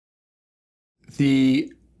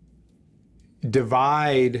the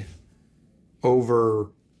divide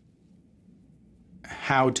over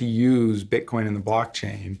how to use Bitcoin and the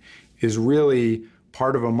blockchain is really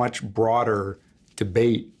part of a much broader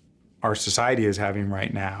debate our society is having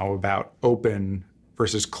right now about open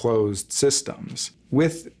versus closed systems.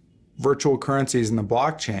 With virtual currencies and the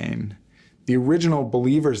blockchain, the original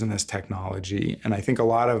believers in this technology, and I think a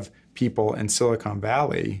lot of people in Silicon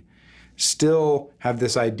Valley, still have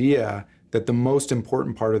this idea that the most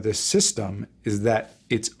important part of this system is that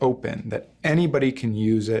it's open, that anybody can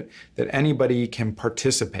use it, that anybody can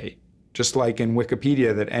participate. Just like in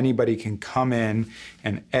Wikipedia, that anybody can come in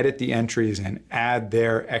and edit the entries and add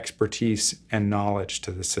their expertise and knowledge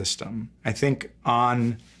to the system. I think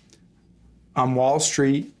on Wall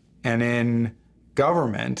Street and in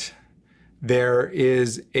government, there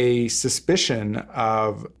is a suspicion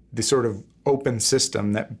of the sort of open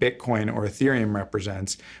system that Bitcoin or Ethereum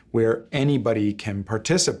represents, where anybody can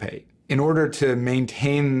participate. In order to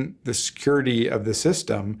maintain the security of the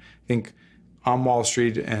system, I think on Wall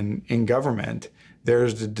Street and in government,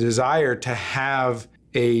 there's the desire to have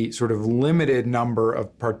a sort of limited number of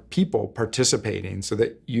people participating so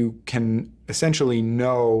that you can essentially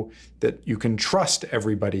know that you can trust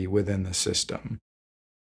everybody within the system.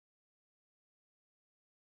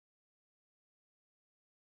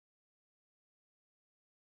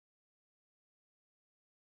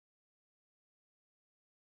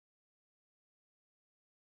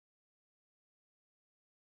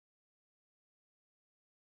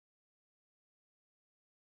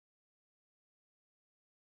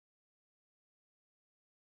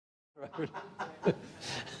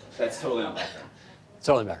 That's totally on background.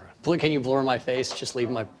 Totally background. Can you blur my face? Just leave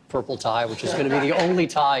my purple tie, which is going to be the only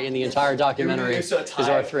tie in the entire documentary. Is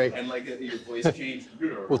R3. And like your voice changed.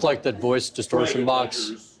 With like that voice distortion box.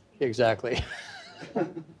 Letters. Exactly.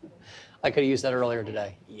 I could have used that earlier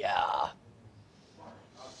today. Yeah.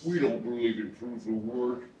 We don't believe in proof of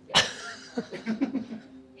work.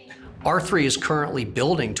 R3 is currently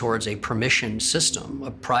building towards a permissioned system,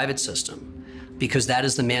 a private system, because that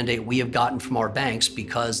is the mandate we have gotten from our banks,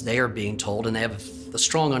 because they are being told, and they have a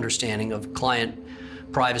strong understanding of client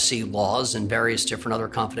privacy laws and various different other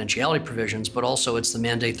confidentiality provisions, but also it's the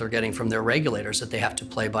mandate they're getting from their regulators that they have to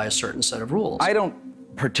play by a certain set of rules. I don't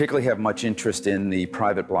particularly have much interest in the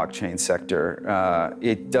private blockchain sector.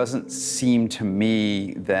 It doesn't seem to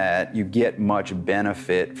me that you get much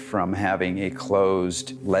benefit from having a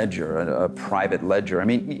closed ledger, a private ledger. I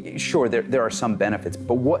mean, sure, there are some benefits,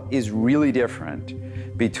 but what is really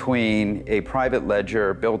different between a private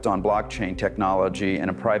ledger built on blockchain technology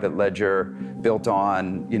and a private ledger built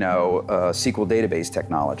on, SQL database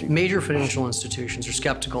technology? Major financial institutions are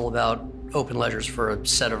skeptical about open ledgers for a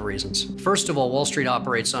set of reasons. First of all, Wall Street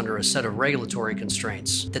operates under a set of regulatory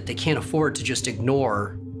constraints that they can't afford to just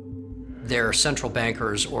ignore their central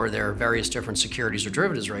bankers or their various different securities or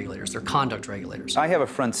derivatives regulators, their conduct regulators. I have a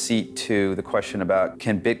front seat to the question about,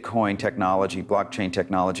 can Bitcoin technology, blockchain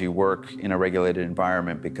technology work in a regulated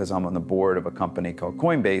environment? Because I'm on the board of a company called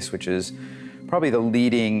Coinbase, which is probably the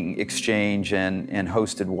leading exchange and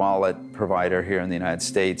hosted wallet provider here in the United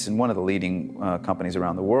States, and one of the leading companies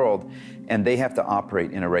around the world, and they have to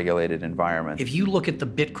operate in a regulated environment. If you look at the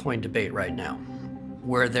Bitcoin debate right now,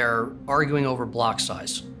 where they're arguing over block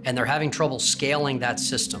size, and they're having trouble scaling that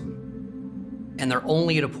system, and they're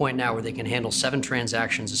only at a point now where they can handle 7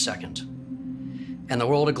 transactions a second, and the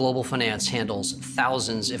world of global finance handles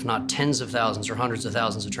thousands, if not tens of thousands or hundreds of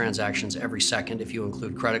thousands of transactions every second, if you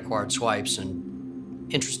include credit card swipes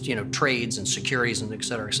and interest, trades and securities and et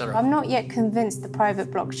cetera, et cetera. I'm not yet convinced the private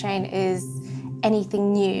blockchain is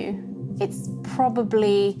anything new. It's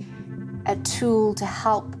probably a tool to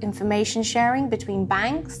help information sharing between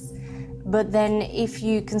banks. But then if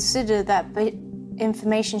you consider that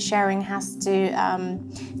information sharing has to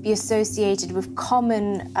be associated with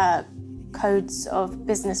common codes of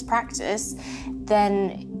business practice,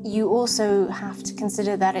 then you also have to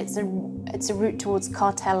consider that it's a route towards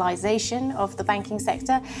cartelization of the banking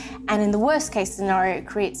sector, and in the worst case scenario, it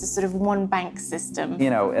creates a sort of one bank system.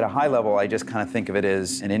 At a high level, I just kind of think of it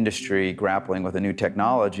as an industry grappling with a new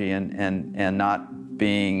technology and not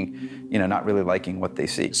being, not really liking what they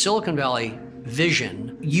see. Silicon Valley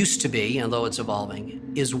vision used to be, although it's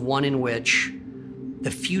evolving, is one in which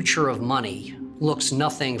the future of money looks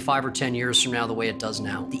nothing 5 or 10 years from now the way it does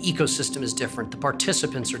now. The ecosystem is different, the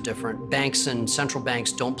participants are different, banks and central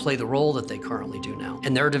banks don't play the role that they currently do now,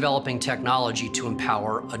 and they're developing technology to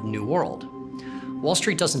empower a new world. Wall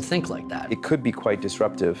Street doesn't think like that. It could be quite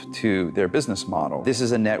disruptive to their business model. This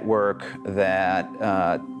is a network that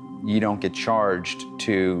you don't get charged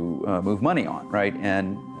to move money on, right?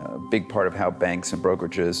 And a big part of how banks and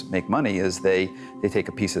brokerages make money is they take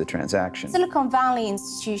a piece of the transaction. Silicon Valley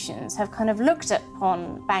institutions have kind of looked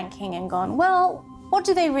upon banking and gone, well, what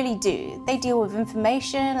do they really do? They deal with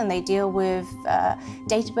information, and they deal with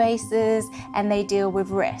databases, and they deal with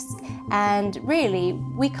risk. And really,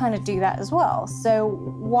 we kind of do that as well. So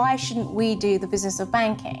why shouldn't we do the business of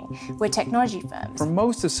banking? We're technology firms. For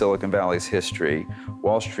most of Silicon Valley's history,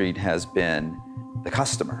 Wall Street has been the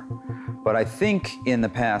customer. But I think in the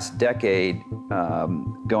past decade,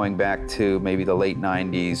 going back to maybe the late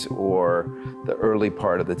 90s or the early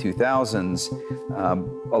part of the 2000s,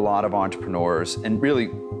 a lot of entrepreneurs, and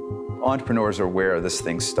really entrepreneurs are where this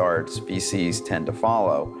thing starts, VCs tend to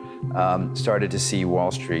follow, started to see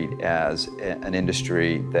Wall Street as an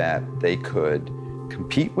industry that they could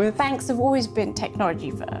compete with. Banks have always been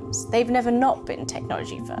technology firms. They've never not been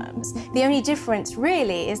technology firms. The only difference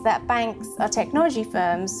really is that banks are technology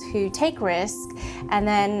firms who take risk and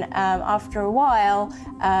then after a while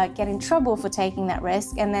get in trouble for taking that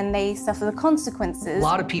risk, and then they suffer the consequences. A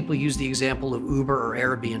lot of people use the example of Uber or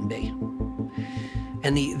Airbnb.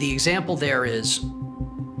 And the example there is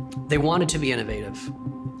they wanted to be innovative.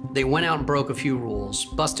 They went out and broke a few rules,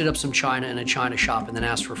 busted up some china in a china shop, and then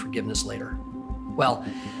asked for forgiveness later. Well,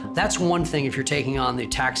 that's one thing if you're taking on the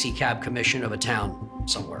taxi cab commission of a town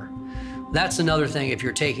somewhere. That's another thing if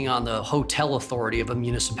you're taking on the hotel authority of a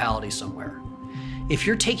municipality somewhere. If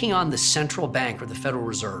you're taking on the central bank or the Federal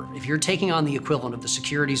Reserve, if you're taking on the equivalent of the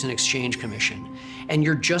Securities and Exchange Commission, and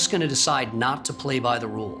you're just going to decide not to play by the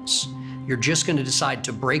rules, you're just going to decide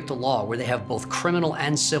to break the law where they have both criminal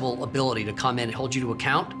and civil ability to come in and hold you to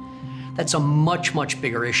account, that's a much, much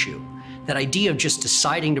bigger issue. That idea of just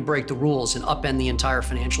deciding to break the rules and upend the entire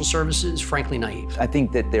financial services is frankly naive. I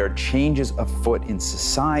think that there are changes afoot in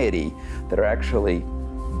society that are actually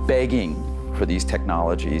begging for these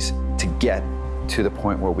technologies to get to the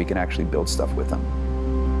point where we can actually build stuff with them.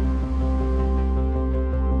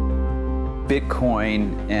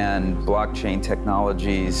 Bitcoin and blockchain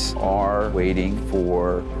technologies are waiting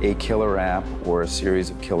for a killer app or a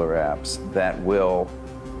series of killer apps that will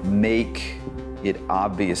make it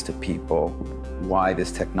obvious to people why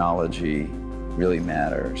this technology really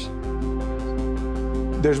matters.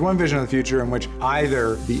 There's one vision of the future in which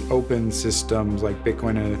either the open systems like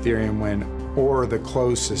Bitcoin and Ethereum win, or the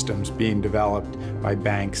closed systems being developed by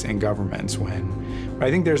banks and governments win. But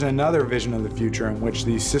I think there's another vision of the future in which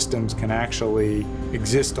these systems can actually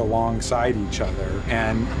exist alongside each other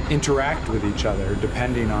and interact with each other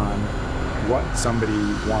depending on what somebody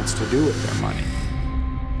wants to do with their money.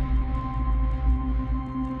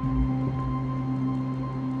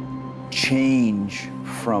 Change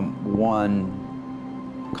from one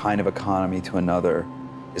kind of economy to another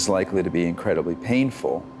is likely to be incredibly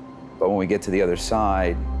painful, but when we get to the other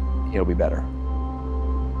side, it'll be better.